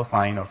x, or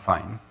cosine or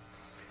sine.